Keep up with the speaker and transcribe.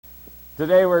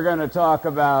Today we're going to talk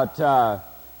about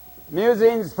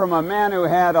musings from a man who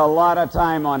had a lot of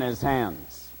time on his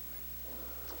hands.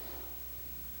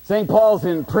 St. Paul's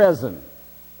in prison.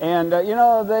 And,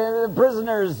 the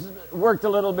prisoners worked a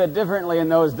little bit differently in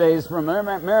those days from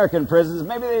American prisons.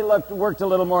 Maybe they worked a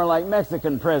little more like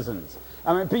Mexican prisons.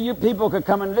 I mean, people could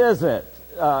come and visit.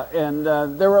 And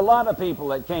there were a lot of people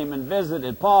that came and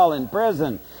visited Paul in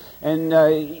prison. And,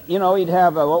 he'd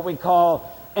have what we call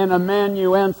an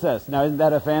amanuensis. Now, isn't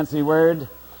that a fancy word?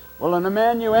 Well, an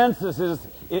amanuensis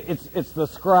it's the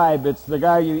scribe. It's the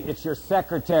guy, it's your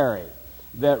secretary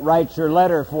that writes your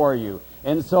letter for you.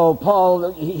 And so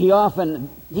Paul, he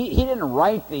didn't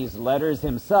write these letters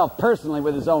himself personally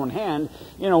with his own hand.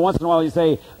 Once in a while he'd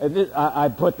say, I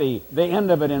put the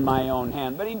end of it in my own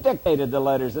hand. But he dictated the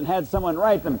letters and had someone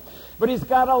write them. But he's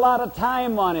got a lot of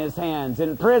time on his hands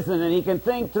in prison, and he can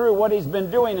think through what he's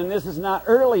been doing. And this is not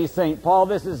early St. Paul,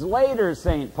 this is later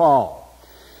St. Paul.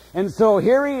 And so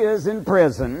here he is in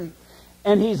prison,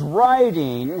 and he's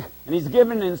writing, and he's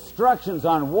given instructions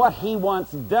on what he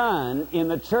wants done in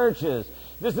the churches.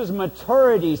 This is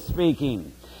maturity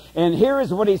speaking. And here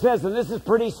is what he says, and this is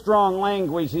pretty strong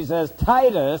language. He says,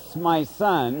 Titus, my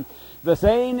son, the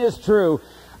saying is true,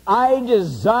 I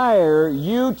desire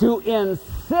you to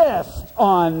insist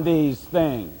on these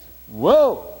things.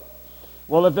 Whoa!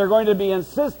 Well, if they're going to be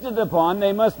insisted upon,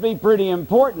 they must be pretty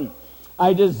important.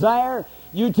 I desire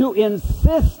you to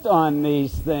insist on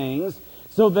these things,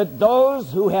 so that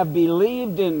those who have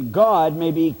believed in God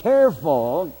may be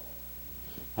careful,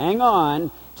 hang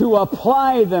on, to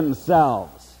apply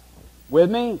themselves, with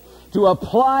me, to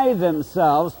apply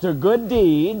themselves to good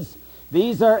deeds.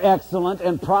 These are excellent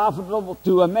and profitable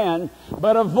to a man,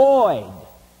 but avoid.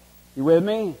 You with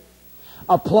me?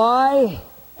 Apply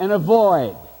and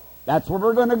avoid. That's where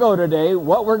we're going to go today,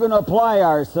 what we're going to apply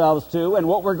ourselves to and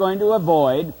what we're going to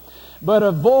avoid. But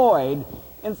avoid,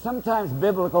 and sometimes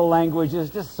biblical language is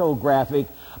just so graphic,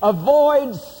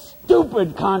 avoid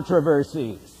stupid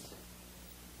controversies.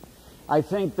 I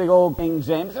think the old King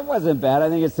James, it wasn't bad. I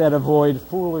think it said avoid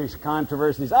foolish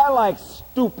controversies. I like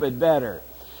stupid better.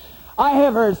 I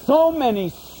have heard so many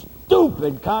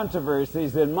stupid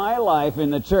controversies in my life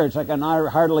in the church, I can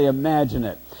hardly imagine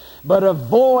it. But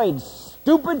avoid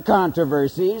stupid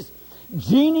controversies,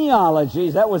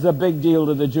 genealogies, that was a big deal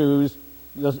to the Jews.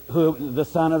 The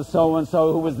son of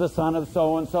so-and-so, who was the son of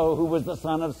so-and-so, who was the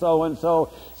son of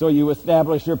so-and-so, so you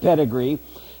establish your pedigree.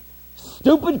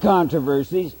 Stupid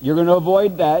controversies, you're going to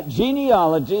avoid that.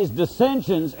 Genealogies,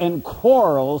 dissensions, and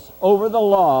quarrels over the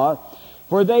law,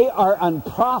 for they are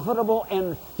unprofitable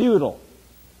and futile.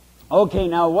 Okay,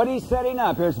 now what he's setting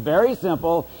up here is very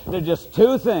simple. They're just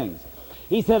two things.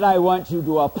 He said, I want you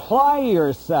to apply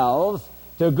yourselves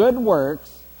to good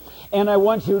works, and I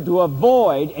want you to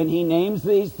avoid, and he names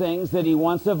these things that he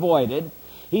wants avoided.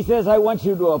 He says, I want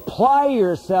you to apply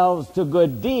yourselves to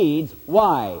good deeds.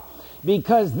 Why?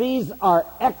 Because these are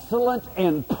excellent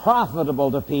and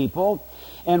profitable to people.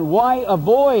 And why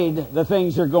avoid the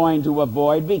things you're going to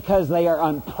avoid? Because they are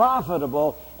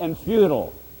unprofitable and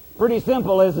futile. Pretty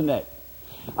simple, isn't it?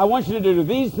 I want you to do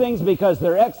these things because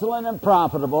they're excellent and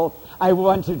profitable. I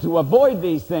want you to avoid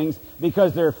these things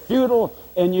because they're futile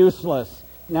and useless.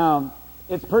 Now,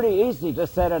 it's pretty easy to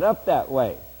set it up that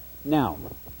way. Now,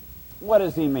 what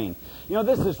does he mean?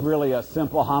 This is really a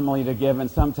simple homily to give, and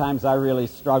sometimes I really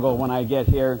struggle when I get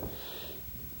here.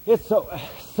 It's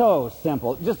so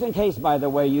simple. Just in case, by the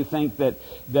way, you think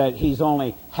that he's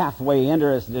only halfway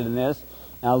interested in this,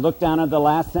 now look down at the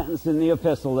last sentence in the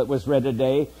epistle that was read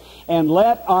today. And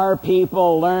let our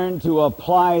people learn to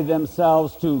apply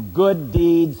themselves to good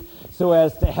deeds, so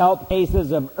as to help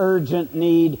cases of urgent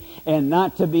need and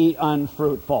not to be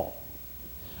unfruitful.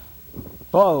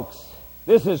 Folks,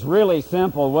 this is really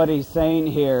simple what he's saying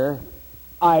here.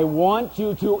 I want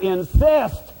you to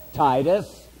insist,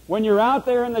 Titus, when you're out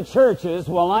there in the churches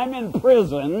while I'm in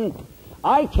prison,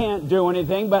 I can't do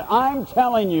anything, but I'm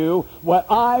telling you what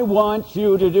I want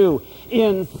you to do.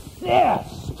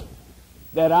 Insist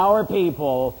that our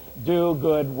people do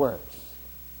good works.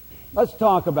 Let's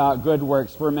talk about good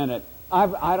works for a minute. I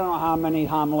don't know how many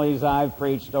homilies I've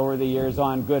preached over the years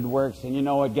on good works, and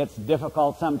it gets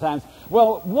difficult sometimes.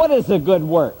 Well, what is a good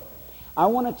work? I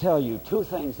want to tell you two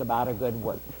things about a good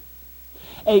work.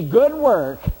 A good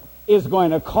work is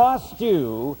going to cost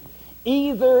you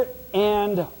either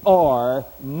and or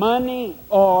money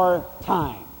or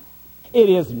time. It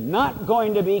is not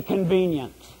going to be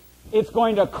convenient. It's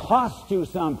going to cost you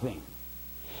something.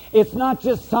 It's not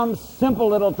just some simple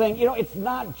little thing. It's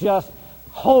not just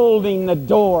holding the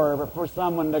door for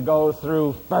someone to go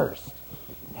through first.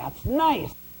 That's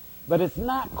nice. but it's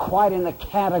not quite in the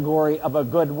category of a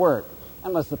good work,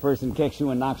 unless the person kicks you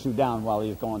and knocks you down while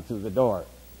he's going through the door.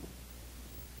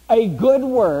 A good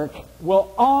work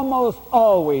will almost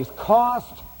always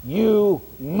cost you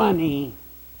money,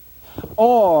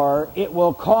 or it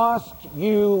will cost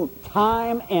you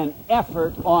time and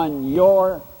effort on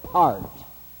your part.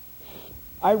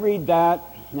 I read that,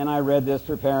 and I read this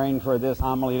preparing for this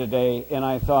homily today, and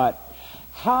I thought,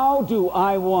 how do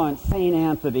I want St.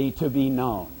 Anthony to be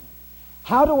known?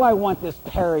 How do I want this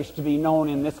parish to be known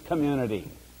in this community?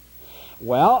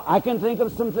 Well, I can think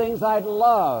of some things I'd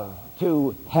love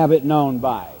to have it known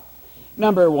by.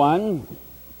 Number one,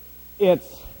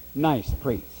 it's nice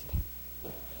priest.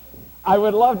 I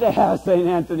would love to have St.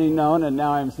 Anthony known, and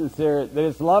now I'm sincere, that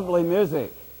it's lovely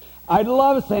music. I'd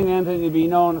love St. Anthony to be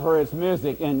known for its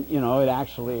music, and, it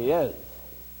actually is.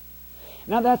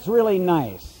 Now, that's really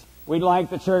nice. We'd like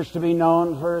the church to be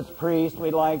known for its priest.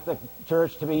 We'd like the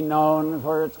church to be known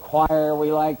for its choir.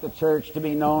 We like the church to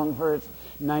be known for its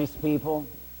nice people.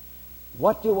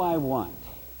 What do I want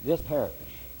this parish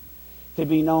to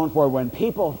be known for when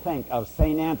people think of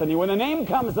St. Anthony? When the name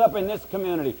comes up in this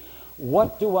community,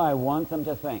 what do I want them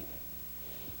to think?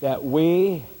 That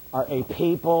we are a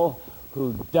people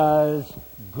who does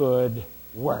good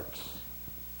works.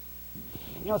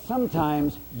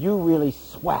 Sometimes you really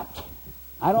sweat.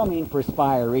 I don't mean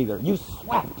perspire either. You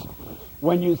sweat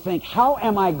when you think, how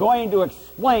am I going to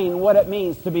explain what it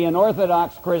means to be an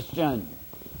Orthodox Christian?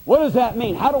 What does that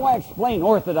mean? How do I explain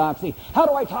orthodoxy? How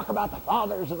do I talk about the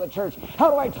fathers of the church? How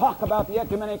do I talk about the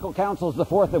ecumenical councils, the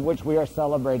fourth of which we are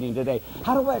celebrating today?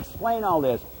 How do I explain all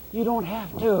this? You don't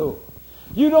have to.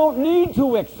 You don't need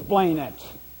to explain it.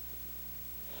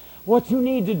 What you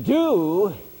need to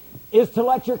do is to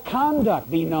let your conduct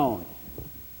be known.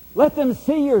 Let them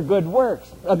see your good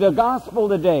works. The gospel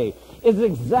today is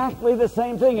exactly the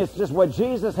same thing. It's just what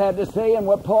Jesus had to say and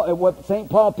what St.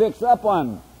 Paul picks up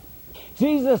on.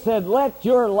 Jesus said, let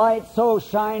your light so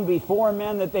shine before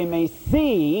men that they may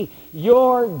see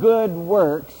your good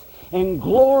works and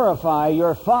glorify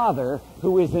your Father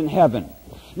who is in heaven.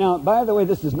 Now, by the way,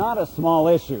 this is not a small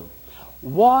issue.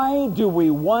 Why do we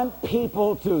want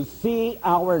people to see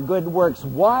our good works?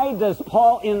 Why does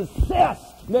Paul insist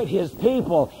that his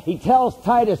people, he tells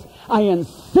Titus, I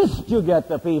insist you get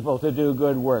the people to do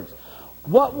good works.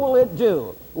 What will it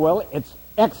do? Well, it's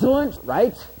excellent,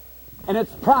 right? And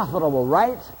it's profitable,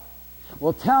 right?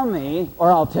 Well, tell me,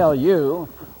 or I'll tell you,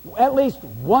 at least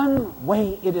one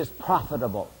way it is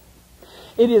profitable.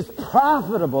 It is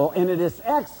profitable and it is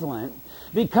excellent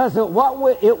because of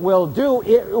what it will do,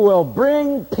 it will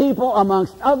bring people,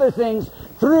 amongst other things,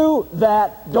 through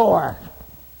that door.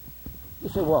 You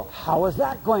say, well, how is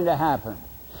that going to happen?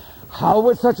 How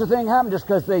would such a thing happen just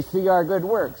because they see our good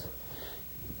works?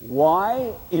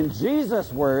 Why, in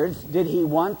Jesus' words, did he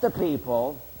want the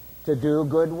people to do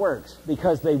good works?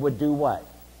 Because they would do what?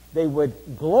 They would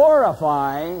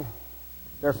glorify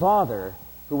their Father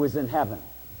who is in heaven.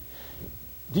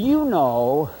 Do you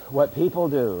know what people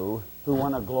do who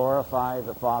want to glorify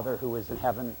the Father who is in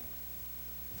heaven?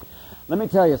 Let me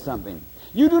tell you something.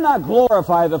 You do not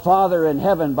glorify the Father in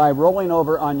heaven by rolling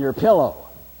over on your pillow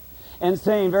and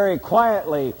saying very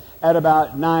quietly at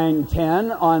about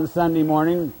 9:10 on Sunday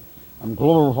morning, I'm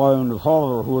glorifying the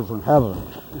Father who is in heaven.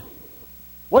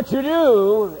 What you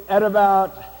do at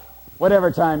about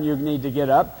whatever time you need to get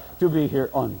up to be here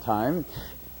on time,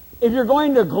 if you're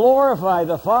going to glorify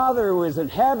the Father who is in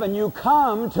heaven, you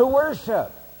come to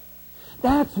worship.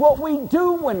 That's what we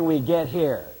do when we get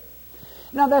here.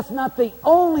 Now, that's not the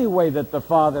only way that the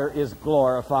Father is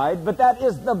glorified, but that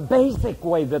is the basic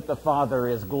way that the Father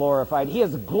is glorified. He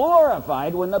is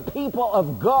glorified when the people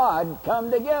of God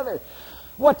come together.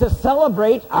 What, to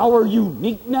celebrate our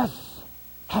uniqueness?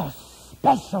 How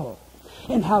special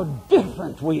and how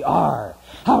different we are.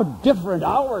 How different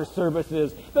our service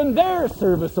is than their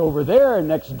service over there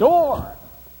next door.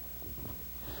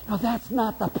 Now, that's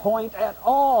not the point at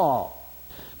all.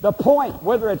 The point,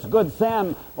 whether it's Good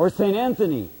Sam or St.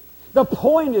 Anthony, the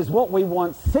point is what we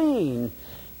want seen,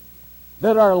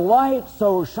 that our light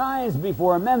so shines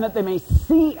before men that they may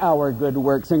see our good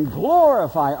works and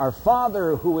glorify our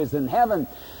Father who is in heaven.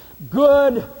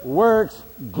 Good works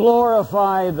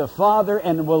glorify the Father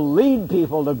and will lead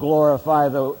people to glorify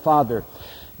the Father.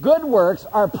 Good works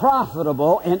are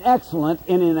profitable and excellent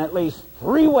in at least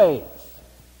three ways.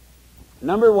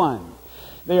 Number one,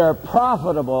 they are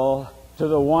profitable to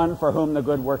the one for whom the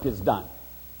good work is done.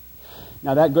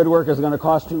 Now, that good work is going to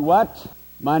cost you what?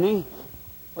 Money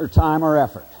or time or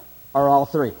effort, or all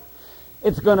three.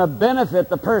 It's going to benefit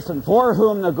the person for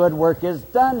whom the good work is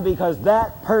done because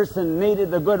that person needed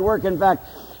the good work. In fact,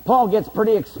 Paul gets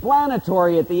pretty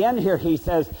explanatory at the end here. He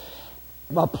says,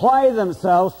 apply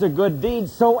themselves to good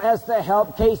deeds so as to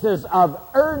help cases of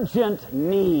urgent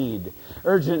need.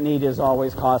 Urgent need is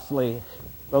always costly,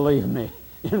 believe me,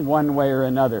 in one way or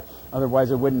another.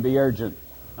 Otherwise it wouldn't be urgent.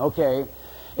 Okay.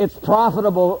 It's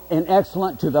profitable and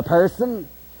excellent to the person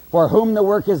for whom the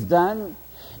work is done.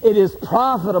 It is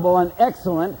profitable and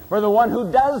excellent for the one who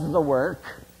does the work.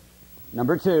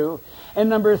 Number 2. And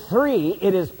number 3,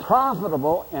 it is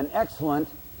profitable and excellent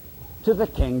to the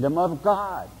kingdom of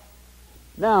God.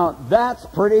 Now, that's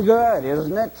pretty good,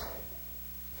 isn't it?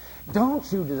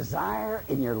 Don't you desire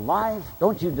in your life,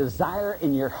 don't you desire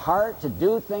in your heart to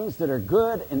do things that are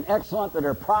good and excellent, that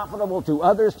are profitable to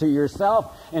others, to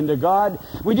yourself, and to God?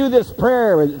 We do this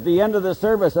prayer at the end of the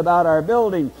service about our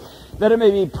building, that it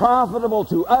may be profitable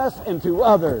to us and to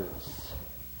others,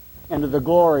 and to the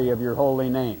glory of your holy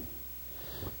name.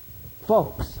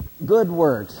 Folks, good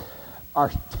works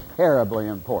are terribly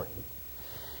important.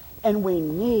 And we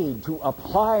need to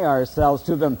apply ourselves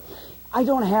to them. I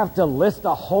don't have to list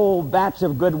a whole batch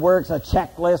of good works, a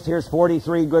checklist. Here's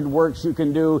 43 good works you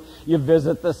can do. You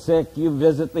visit the sick, you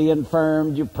visit the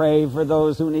infirmed, you pray for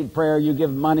those who need prayer, you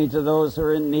give money to those who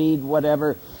are in need,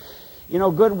 whatever. You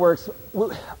know, good works,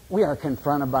 we are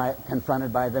confronted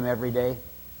by them every day.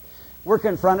 We're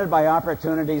confronted by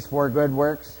opportunities for good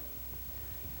works.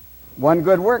 One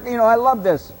good work, you know, I love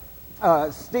this.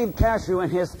 Steve Cashew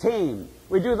and his team.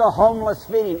 We do the homeless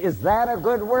feeding. Is that a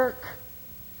good work?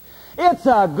 It's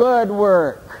a good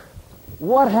work.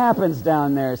 What happens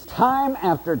down there is time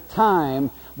after time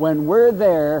when we're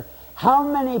there, how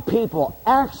many people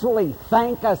actually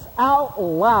thank us out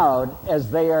loud as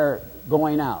they are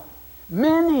going out?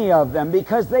 Many of them,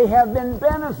 because they have been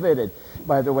benefited.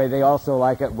 By the way, they also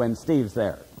like it when Steve's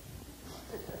there.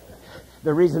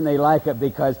 The reason they like it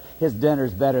because his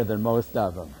dinner's better than most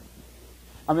of them.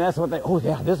 I mean, that's what they, oh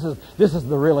yeah, this is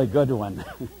the really good one.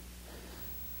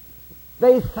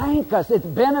 They thank us.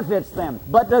 It benefits them.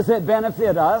 But does it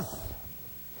benefit us?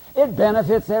 It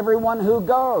benefits everyone who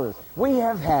goes. We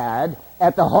have had,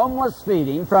 at the homeless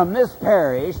feeding from this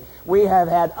parish, we have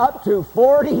had up to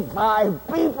 45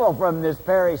 people from this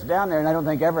parish down there, and I don't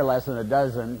think ever less than a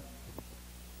dozen.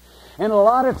 And a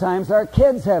lot of times our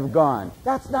kids have gone.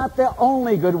 That's not the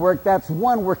only good work. That's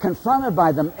one. We're confronted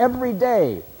by them every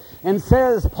day. And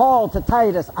says Paul to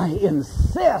Titus, I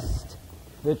insist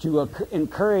that you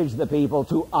encourage the people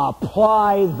to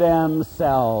apply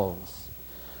themselves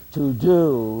to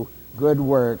do good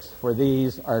works, for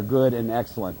these are good and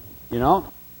excellent. You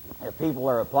know, if people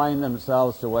are applying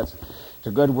themselves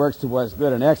to good works, to what's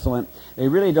good and excellent, they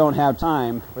really don't have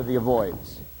time for the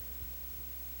avoids.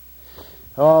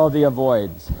 Oh, the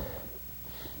avoids.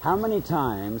 How many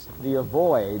times the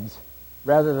avoids,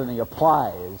 rather than the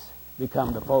applies,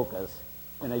 become the focus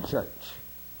in a church?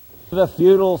 The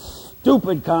futile,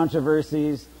 stupid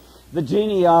controversies, the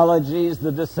genealogies,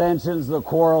 the dissensions, the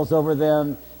quarrels over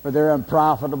them, for they're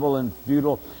unprofitable and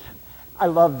futile. I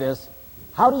love this.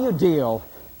 How do you deal?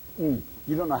 You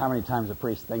don't know how many times a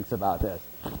priest thinks about this.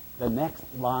 The next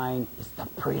line is the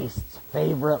priest's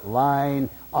favorite line,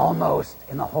 almost,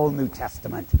 in the whole New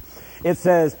Testament. It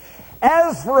says,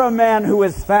 as for a man who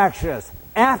is factious,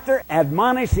 after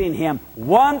admonishing him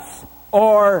once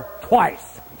or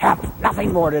twice, have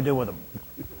nothing more to do with him.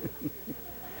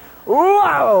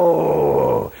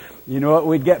 Whoa! You know what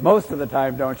we'd get most of the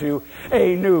time, don't you?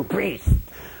 A new priest.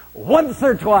 Once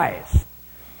or twice.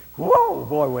 Whoa,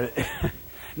 boy, would it...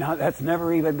 Now, that's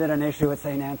never even been an issue at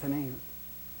St. Anthony.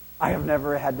 I have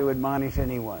never had to admonish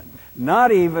anyone.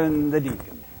 Not even the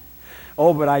deacon.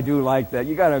 Oh, but I do like that.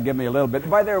 You got to give me a little bit.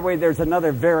 By the way, there's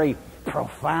another very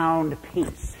profound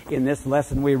piece in this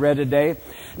lesson we read today.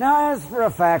 Now, as for a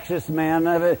factious man,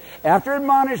 after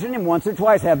admonishing him once or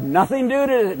twice, have nothing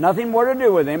more to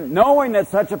do with him, knowing that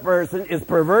such a person is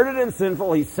perverted and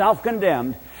sinful, he's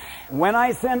self-condemned. When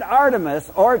I send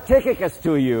Artemas or Tychicus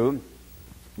to you,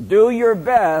 do your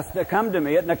best to come to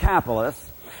me at Nicopolis,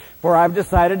 for I've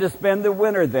decided to spend the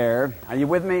winter there. Are you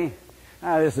with me?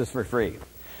 This is for free.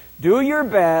 Do your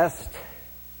best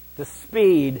to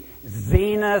speed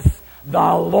Zenas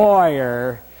the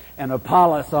lawyer and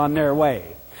Apollos on their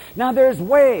way. Now there's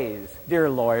ways, dear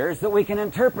lawyers, that we can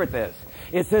interpret this.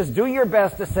 It says, do your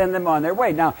best to send them on their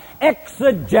way. Now,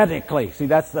 exegetically, see,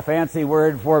 that's the fancy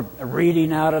word for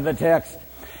reading out of the text.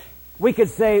 We could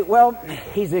say, well,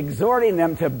 he's exhorting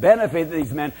them to benefit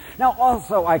these men. Now,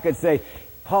 also, I could say,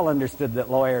 Paul understood that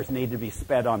lawyers need to be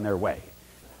sped on their way.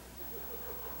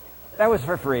 That was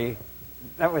for free.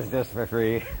 That was just for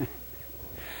free.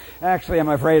 Actually, I'm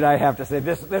afraid I have to say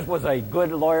this was a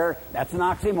good lawyer. That's an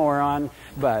oxymoron,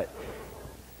 but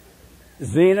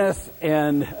Zenos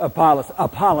and Apollos.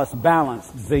 Apollos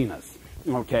balanced Zenos.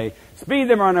 Okay. Speed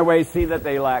them on their way, see that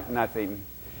they lack nothing,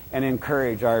 and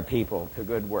encourage our people to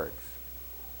good works.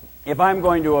 If I'm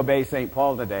going to obey St.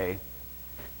 Paul today,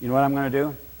 you know what I'm going to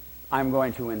do? I'm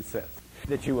going to insist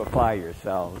that you apply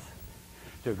yourselves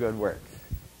to good works,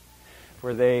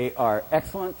 for they are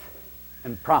excellent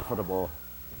and profitable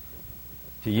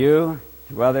to you,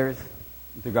 to others,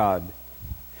 to God.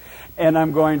 And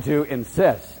I'm going to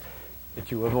insist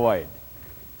that you avoid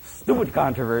stupid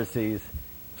controversies,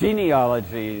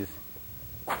 genealogies,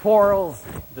 quarrels,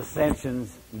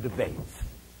 dissensions, debates.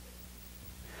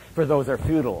 For those are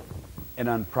futile and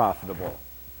unprofitable.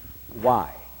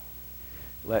 Why?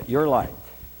 Let your light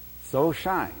so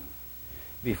shine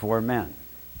before men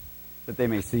that they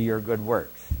may see your good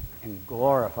works and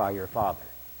glorify your Father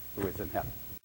who is in heaven.